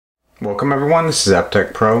Welcome everyone, this is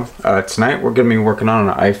AppTech Pro. Tonight we're going to be working on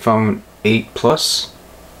an iPhone 8 Plus.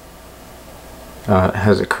 It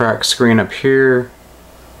has a cracked screen up here,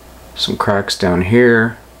 some cracks down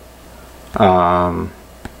here, and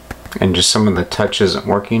just some of the touch isn't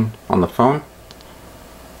working on the phone.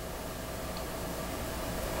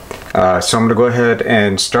 So I'm going to go ahead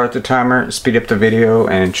and start the timer, speed up the video,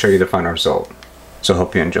 and show you the final result. So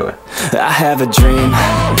hope you enjoy. I have a dream,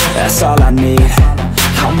 that's all I need.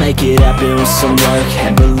 I'll make it happen with some work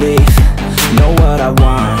and belief. Know what I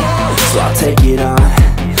want, so I'll take it on.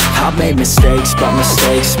 I've made mistakes, but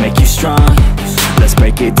mistakes make you strong. Let's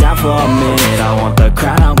break it down for a minute. I want the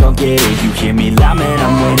crown, I'm gon' get it. You hear me loud, man,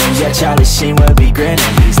 I'm winning. Yeah, Charlie Sheen will be grinning.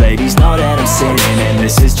 These ladies know that I'm sinning, and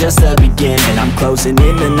this is just the beginning. I'm closing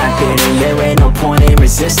in the ninth inning, there ain't no point in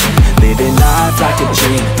resisting. Living life like a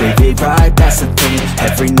dream, live it right, that's the thing.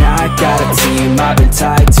 Every night, got a team, I've been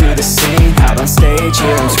tied to the scene. Out on stage,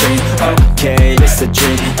 hear them scream, okay, it's a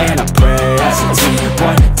dream. And I pray as a team,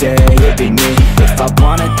 one day it'll be me. If I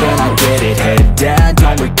want it, then I get it. Head down,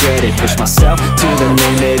 don't regret it. Push myself to the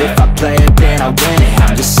limit. If I play it, then I win it.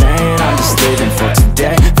 I'm just saying, I'm just living for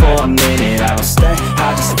today. For a minute, I don't stay,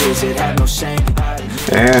 I just visit, have no shame.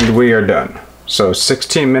 And we are done. So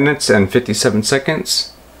 16 minutes and 57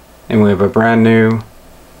 seconds. And we have a brand new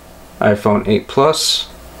iPhone 8 Plus.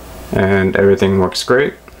 And everything works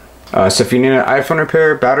great. So if you need an iPhone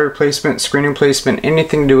repair, battery replacement, screen replacement,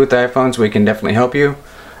 anything to do with the iPhones, we can definitely help you.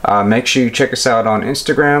 Make sure you check us out on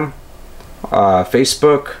Instagram,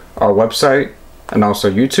 Facebook, our website, and also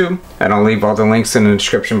YouTube. And I'll leave all the links in the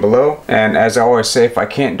description below. And as I always say, if I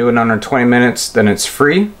can't do it under 20 minutes, then it's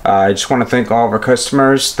free. I just want to thank all of our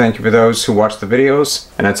customers. Thank you for those who watch the videos.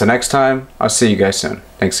 And until next time, I'll see you guys soon.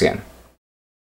 Thanks again.